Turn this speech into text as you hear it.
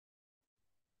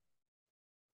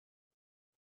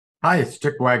Hi, it's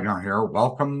Dick Wagner here.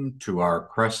 Welcome to our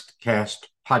CrestCast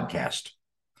podcast.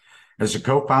 As a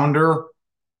co-founder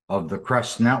of the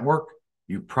Crest Network,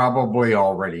 you probably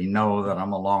already know that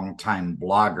I'm a longtime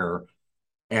blogger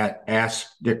at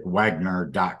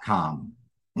AskDickWagner.com.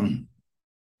 Bill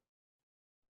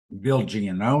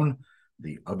Giannone,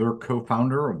 the other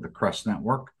co-founder of the Crest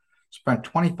Network, spent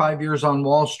 25 years on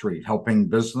Wall Street helping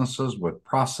businesses with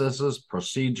processes,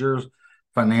 procedures,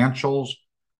 financials,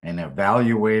 and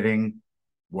evaluating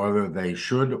whether they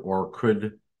should or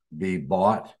could be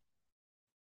bought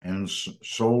and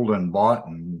sold and bought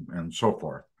and so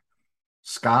forth.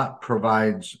 Scott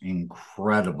provides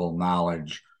incredible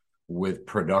knowledge with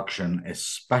production,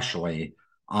 especially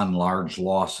on large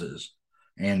losses.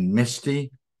 And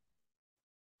Misty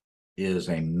is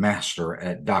a master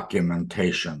at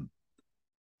documentation.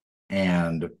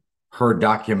 And her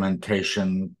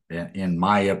documentation, in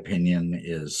my opinion,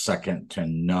 is second to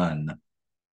none.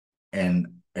 And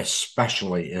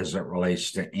especially as it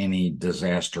relates to any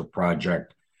disaster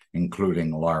project,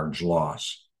 including large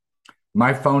loss.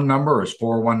 My phone number is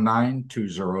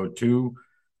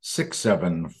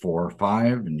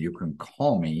 419-202-6745, and you can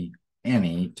call me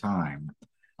anytime.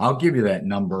 I'll give you that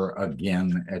number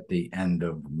again at the end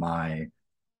of my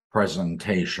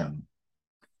presentation.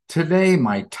 Today,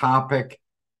 my topic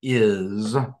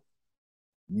is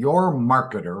your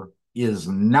marketer is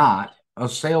not a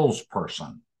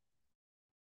salesperson.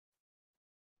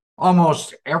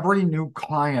 Almost every new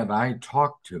client I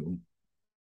talk to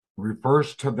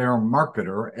refers to their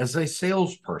marketer as a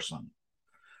salesperson.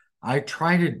 I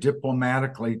try to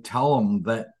diplomatically tell them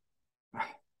that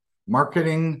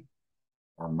marketing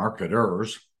or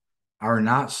marketers are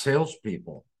not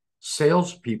salespeople.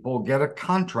 Salespeople get a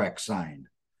contract signed,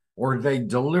 or they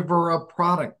deliver a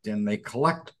product and they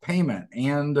collect payment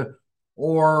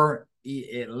or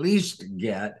at least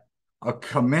get a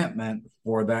commitment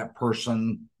for that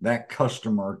person, that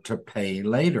customer, to pay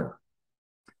later.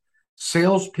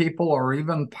 Salespeople are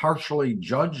even partially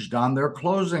judged on their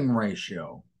closing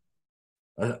ratio.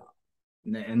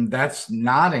 And that's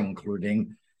not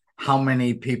including how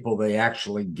many people they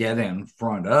actually get in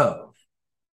front of,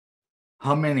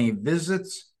 how many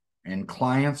visits and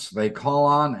clients they call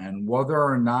on, and whether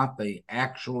or not they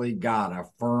actually got a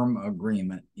firm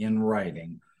agreement in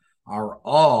writing are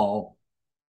all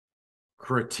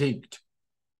critiqued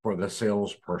for the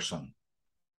salesperson.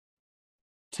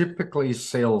 Typically,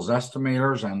 sales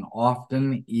estimators and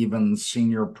often even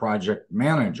senior project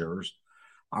managers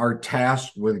are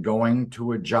tasked with going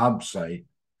to a job site,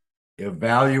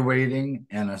 evaluating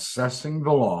and assessing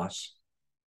the loss,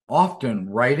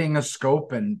 often writing a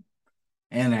scope and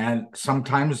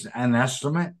sometimes an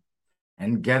estimate,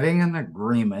 and getting an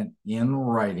agreement in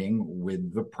writing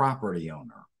with the property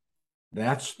owner.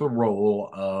 That's the role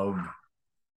of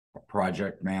a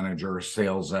project manager,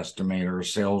 sales estimator,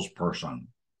 salesperson.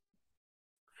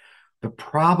 The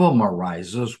problem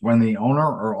arises when the owner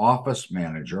or office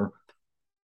manager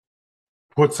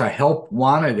puts a help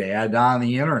wanted ad on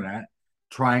the internet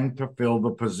trying to fill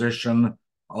the position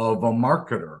of a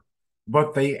marketer,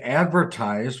 but they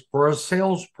advertise for a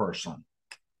salesperson.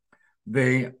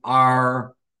 They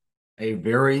are a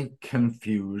very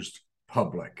confused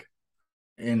public,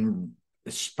 and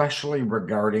especially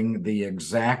regarding the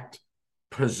exact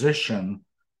position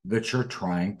that you're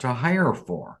trying to hire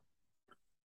for.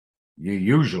 You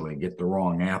usually get the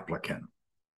wrong applicant.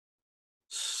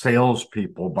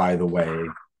 Salespeople, by the way,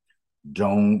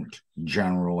 don't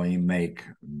generally make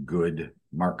good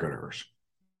marketers.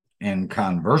 And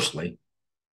conversely,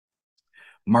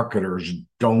 marketers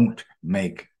don't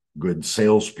make good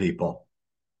salespeople.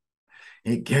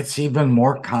 It gets even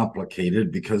more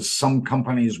complicated because some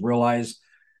companies realize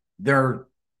they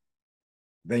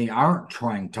aren't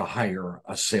trying to hire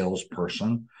a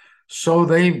salesperson. So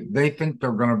they think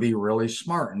they're going to be really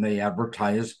smart and they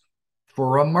advertise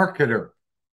for a marketer.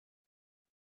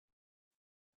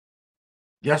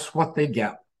 Guess what they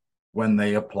get when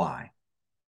they apply?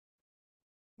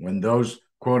 When those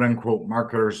quote unquote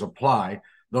marketers apply,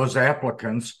 those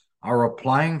applicants are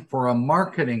applying for a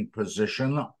marketing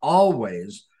position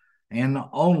always and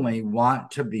only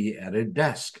want to be at a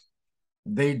desk.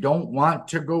 They don't want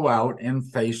to go out and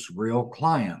face real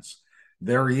clients.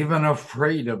 They're even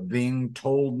afraid of being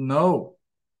told no.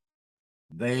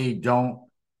 They don't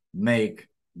make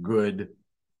good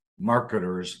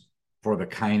marketers for the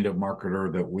kind of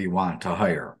marketer that we want to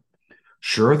hire.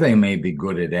 Sure, they may be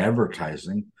good at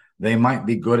advertising. They might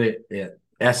be good at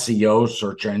SEO,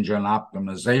 search engine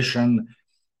optimization,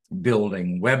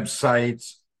 building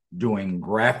websites, doing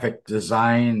graphic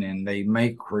design, and they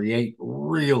may create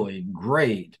really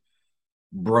great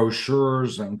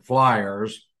brochures and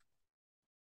flyers.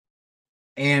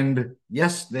 And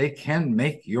yes, they can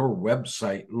make your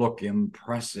website look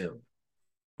impressive,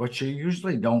 but you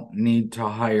usually don't need to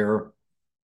hire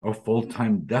a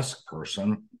full-time desk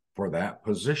person for that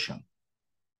position.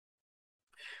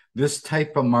 This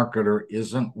type of marketer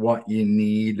isn't what you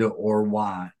need or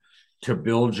want to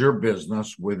build your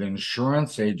business with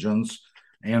insurance agents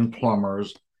and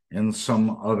plumbers and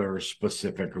some other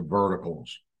specific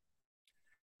verticals.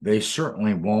 They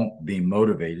certainly won't be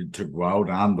motivated to go out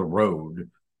on the road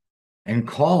and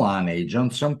call on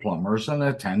agents and plumbers and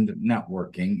attend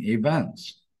networking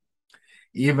events.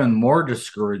 Even more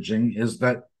discouraging is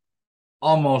that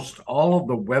almost all of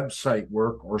the website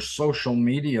work or social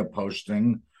media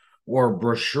posting or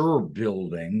brochure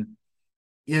building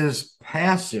is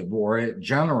passive, or it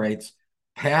generates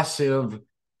passive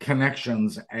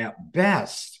connections at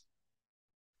best.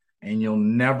 And you'll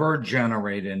never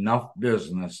generate enough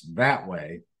business that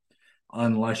way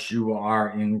unless you are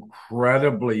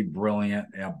incredibly brilliant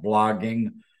at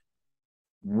blogging,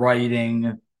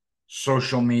 writing,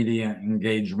 social media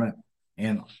engagement,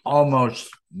 and almost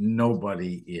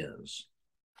nobody is.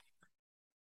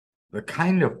 The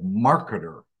kind of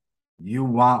marketer you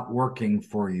want working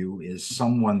for you is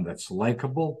someone that's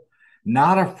likable,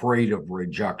 not afraid of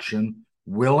rejection,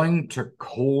 willing to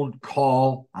cold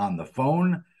call on the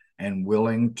phone and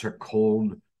willing to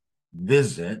cold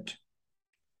visit,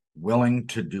 willing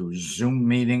to do Zoom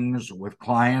meetings with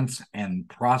clients and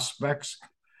prospects,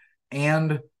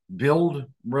 and build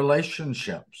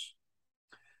relationships.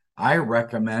 I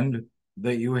recommend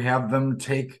that you have them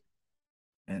take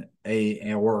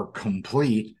or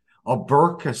complete a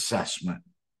Burke assessment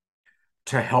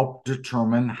to help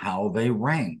determine how they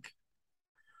rank.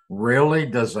 Rarely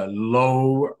does a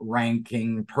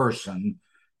low-ranking person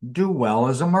do well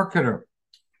as a marketer.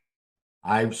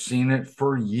 I've seen it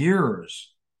for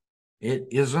years. It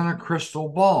isn't a crystal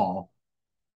ball,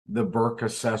 the Burke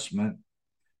assessment,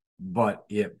 but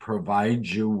it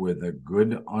provides you with a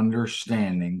good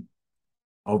understanding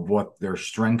of what their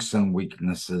strengths and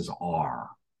weaknesses are.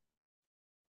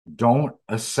 Don't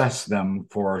assess them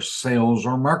for a sales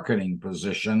or marketing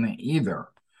position either.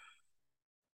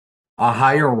 A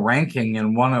higher ranking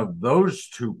in one of those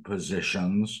two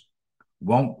positions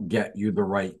won't get you the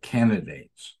right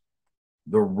candidates.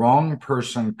 The wrong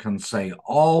person can say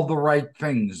all the right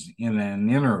things in an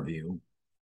interview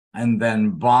and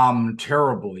then bomb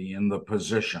terribly in the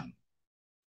position.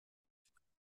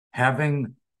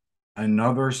 Having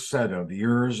another set of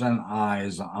ears and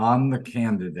eyes on the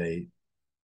candidate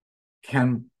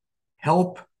can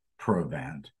help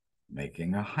prevent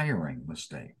making a hiring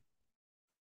mistake.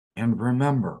 And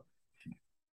remember,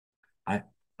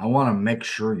 I want to make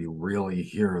sure you really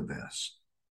hear this.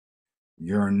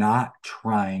 You're not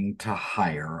trying to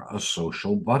hire a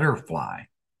social butterfly.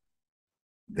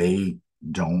 They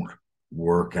don't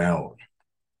work out.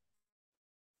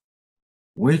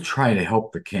 We try to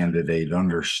help the candidate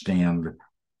understand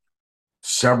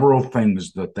several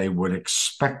things that they would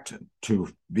expect to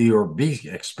be or be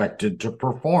expected to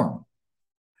perform.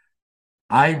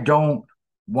 I don't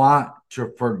want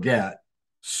to forget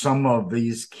some of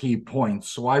these key points,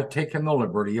 so I've taken the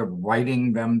liberty of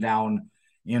writing them down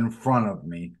in front of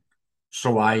me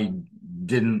so I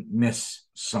didn't miss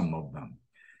some of them.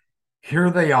 Here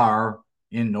they are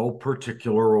in no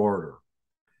particular order.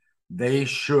 They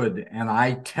should, and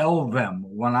I tell them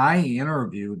when I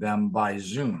interview them by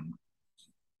Zoom,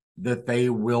 that they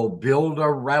will build a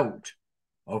route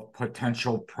of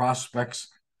potential prospects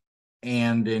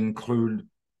and include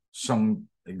some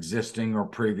existing or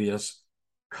previous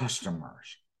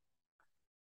customers,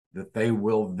 that they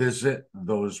will visit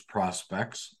those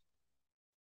prospects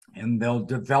and they'll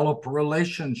develop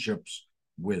relationships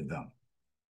with them.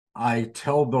 I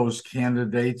tell those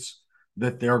candidates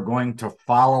that they're going to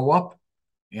follow up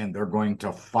and they're going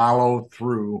to follow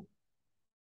through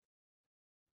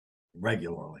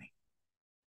regularly.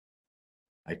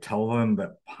 I tell them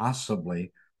that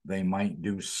possibly they might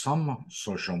do some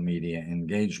social media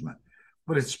engagement,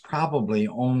 but it's probably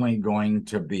only going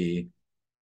to be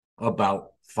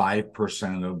about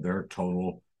 5% of their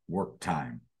total work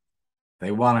time.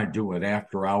 They want to do it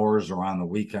after hours or on the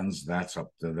weekends, that's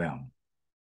up to them.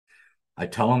 I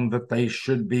tell them that they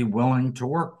should be willing to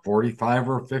work 45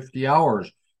 or 50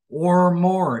 hours or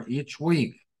more each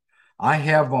week. I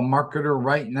have a marketer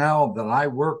right now that I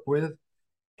work with,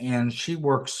 and she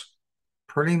works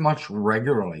pretty much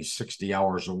regularly 60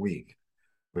 hours a week.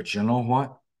 But you know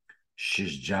what?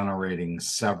 She's generating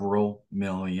several $1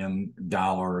 million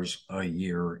a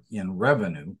year in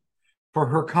revenue for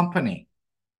her company.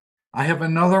 I have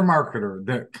another marketer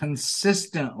that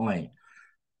consistently,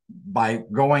 by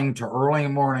going to early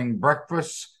morning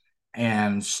breakfasts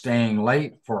and staying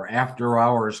late for after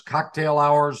hours, cocktail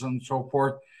hours, and so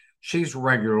forth, she's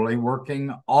regularly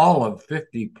working all of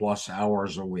 50 plus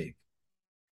hours a week.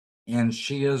 And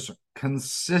she is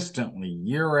consistently,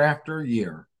 year after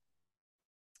year,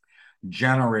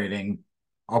 generating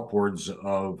upwards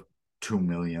of $2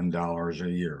 million a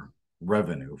year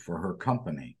revenue for her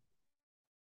company.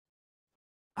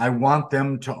 I want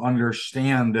them to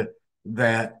understand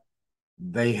that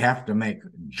they have to make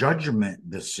judgment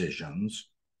decisions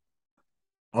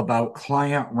about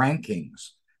client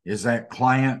rankings. Is that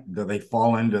client, do they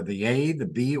fall into the A, the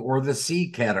B, or the C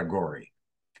category?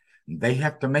 They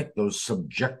have to make those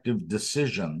subjective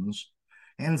decisions.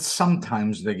 And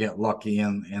sometimes they get lucky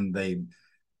and they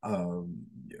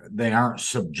aren't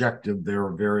subjective,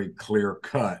 they're very clear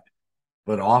cut,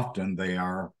 but often they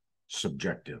are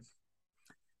subjective.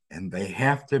 And they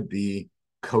have to be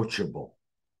coachable.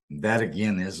 That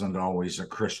again isn't always a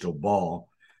crystal ball,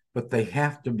 but they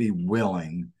have to be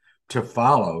willing to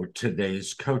follow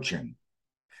today's coaching.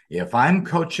 If I'm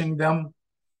coaching them,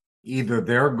 either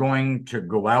they're going to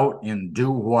go out and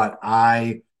do what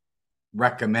I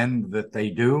recommend that they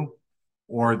do,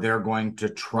 or they're going to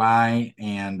try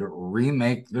and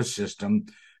remake the system,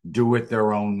 do it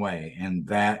their own way, and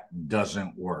that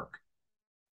doesn't work.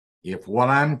 If what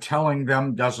I'm telling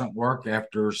them doesn't work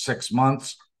after 6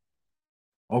 months,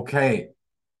 okay,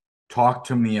 talk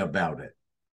to me about it.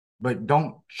 But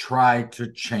don't try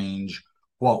to change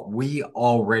what we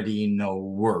already know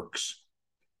works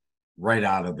right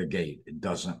out of the gate. It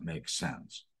doesn't make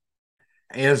sense.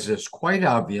 As is quite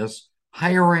obvious,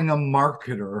 hiring a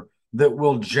marketer that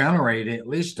will generate at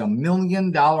least $1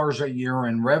 million a year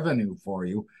in revenue for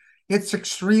you, it's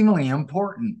extremely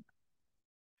important.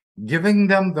 Giving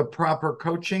them the proper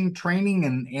coaching, training,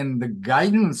 and the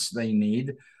guidance they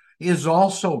need is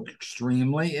also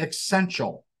extremely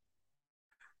essential.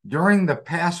 During the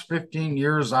past 15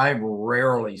 years, I've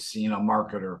rarely seen a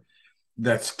marketer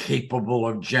that's capable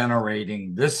of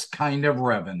generating this kind of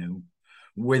revenue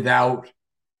without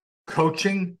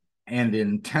coaching and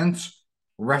intense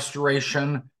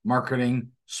restoration marketing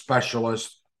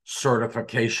specialist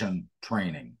certification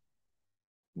training.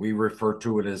 We refer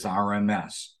to it as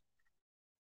RMS.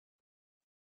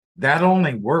 That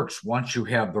only works once you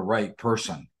have the right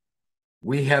person.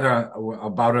 We had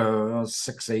about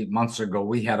 6-8 months ago,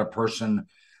 we had a person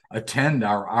attend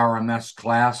our RMS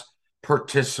class,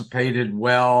 participated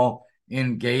well,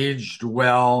 engaged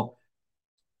well,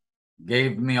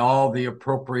 gave me all the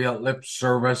appropriate lip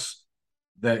service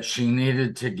that she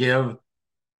needed to give,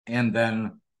 and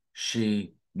then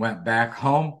she went back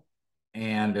home,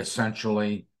 and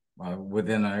essentially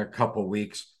within a couple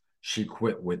weeks, she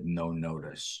quit with no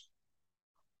notice.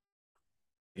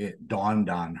 It dawned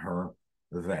on her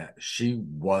that she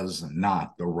was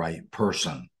not the right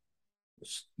person.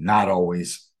 It's not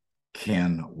always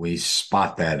can we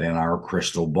spot that in our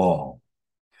crystal ball.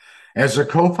 As a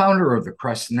co-founder of the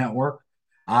Crest Network,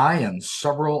 I and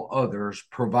several others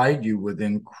provide you with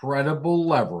incredible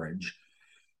leverage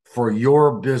for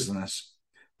your business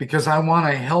because I want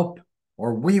to help,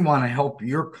 or we want to help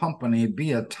your company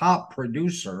be a top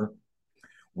producer.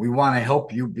 We want to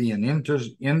help you be an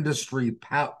industry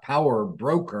power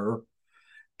broker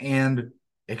and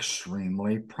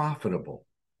extremely profitable.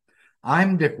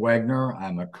 I'm Dick Wagner.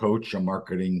 I'm a coach, a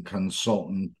marketing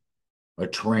consultant, a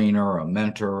trainer, a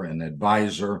mentor, an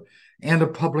advisor, and a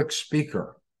public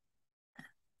speaker.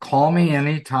 Call me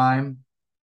anytime,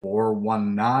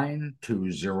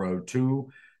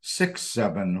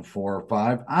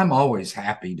 419-202-6745. I'm always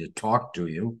happy to talk to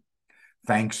you.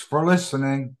 Thanks for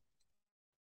listening.